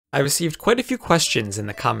I received quite a few questions in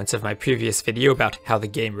the comments of my previous video about how the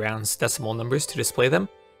game rounds decimal numbers to display them,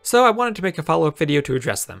 so I wanted to make a follow-up video to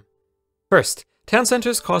address them. First, town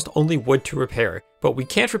centers cost only wood to repair, but we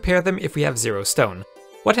can't repair them if we have 0 stone.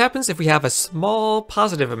 What happens if we have a small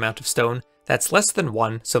positive amount of stone that's less than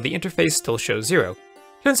 1, so the interface still shows 0?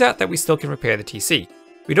 Turns out that we still can repair the TC.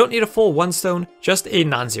 We don't need a full 1 stone, just a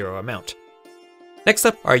non-zero amount. Next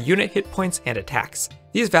up are unit hit points and attacks.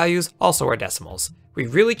 These values also are decimals. We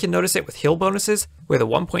really can notice it with heal bonuses, where the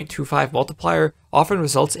 1.25 multiplier often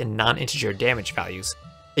results in non-integer damage values.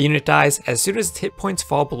 A unit dies as soon as its hit points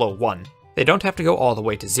fall below 1. They don't have to go all the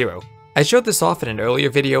way to 0. I showed this off in an earlier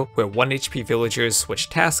video where 1 HP villagers switch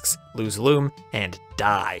tasks, lose loom, and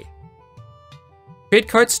die. Trade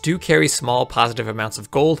carts do carry small positive amounts of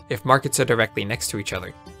gold if markets are directly next to each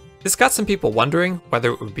other. This got some people wondering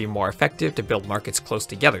whether it would be more effective to build markets close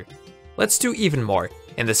together. Let's do even more.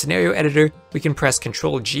 In the scenario editor, we can press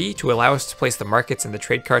Ctrl G to allow us to place the markets in the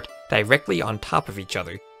trade cart directly on top of each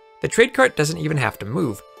other. The trade cart doesn't even have to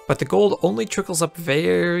move, but the gold only trickles up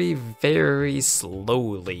very, very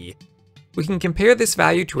slowly. We can compare this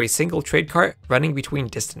value to a single trade cart running between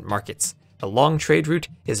distant markets. The long trade route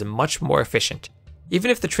is much more efficient.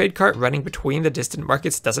 Even if the trade cart running between the distant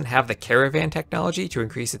markets doesn't have the caravan technology to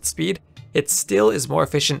increase its speed, it still is more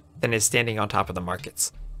efficient than is standing on top of the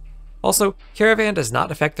markets. Also, caravan does not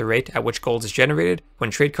affect the rate at which gold is generated when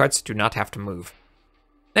trade carts do not have to move.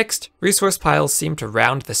 Next, resource piles seem to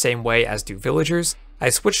round the same way as do villagers. I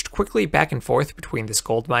switched quickly back and forth between this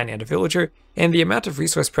gold mine and a villager, and the amount of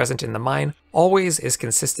resource present in the mine always is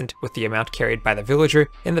consistent with the amount carried by the villager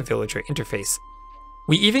in the villager interface.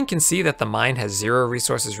 We even can see that the mine has 0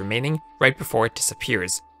 resources remaining right before it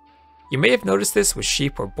disappears. You may have noticed this with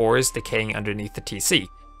sheep or boars decaying underneath the TC.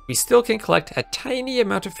 We still can collect a tiny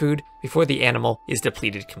amount of food before the animal is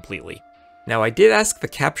depleted completely. Now, I did ask the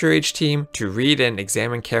Capture Age team to read and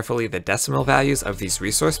examine carefully the decimal values of these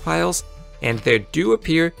resource piles, and there do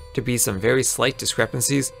appear to be some very slight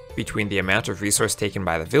discrepancies between the amount of resource taken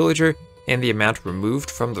by the villager and the amount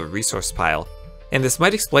removed from the resource pile. And this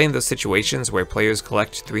might explain those situations where players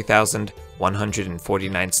collect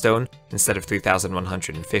 3,149 stone instead of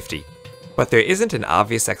 3,150. But there isn't an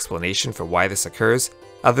obvious explanation for why this occurs,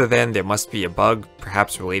 other than there must be a bug,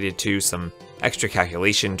 perhaps related to some extra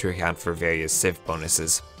calculation to account for various civ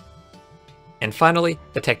bonuses. And finally,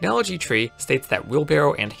 the technology tree states that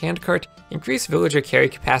Wheelbarrow and Handcart increase villager carry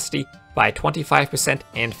capacity by 25%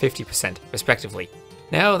 and 50% respectively.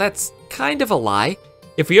 Now, that's kind of a lie.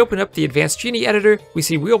 If we open up the Advanced Genie editor, we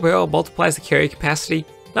see Wheelbarrow multiplies the carry capacity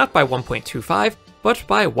not by 1.25, but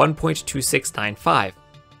by 1.2695.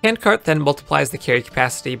 Handcart then multiplies the carry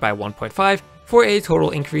capacity by 1.5 for a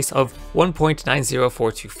total increase of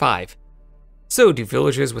 1.90425. So do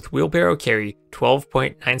villagers with Wheelbarrow carry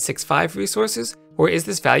 12.965 resources, or is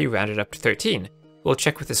this value rounded up to 13? We'll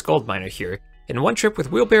check with this gold miner here. In one trip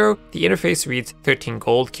with Wheelbarrow, the interface reads 13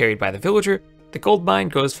 gold carried by the villager, the gold mine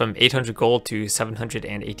goes from 800 gold to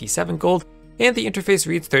 787 gold, and the interface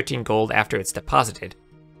reads 13 gold after it's deposited.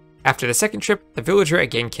 After the second trip, the villager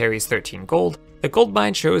again carries 13 gold, the gold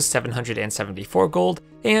mine shows 774 gold,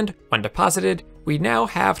 and when deposited, we now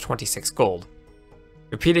have 26 gold.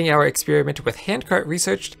 Repeating our experiment with Handcart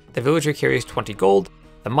researched, the villager carries 20 gold,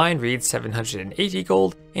 the mine reads 780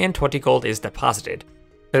 gold, and 20 gold is deposited.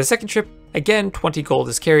 For the second trip, again 20 gold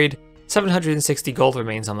is carried, 760 gold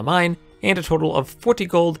remains on the mine, and a total of 40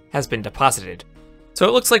 gold has been deposited. So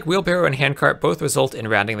it looks like Wheelbarrow and Handcart both result in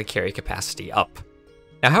rounding the carry capacity up.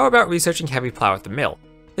 Now how about researching Heavy Plow at the mill?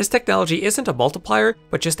 This technology isn't a multiplier,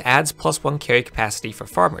 but just adds +1 carry capacity for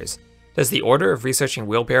farmers. Does the order of researching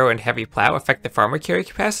Wheelbarrow and Heavy Plow affect the farmer carry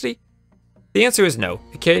capacity? The answer is no.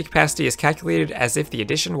 The carry capacity is calculated as if the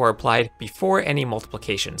addition were applied before any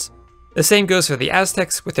multiplications. The same goes for the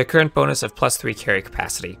Aztecs with their current bonus of +3 carry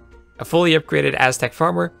capacity. A fully upgraded Aztec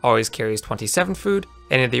farmer always carries 27 food,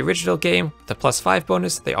 and in the original game, with the +5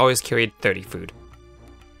 bonus, they always carried 30 food.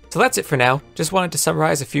 So that's it for now. Just wanted to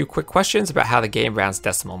summarize a few quick questions about how the game rounds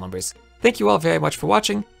decimal numbers. Thank you all very much for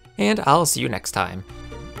watching, and I'll see you next time.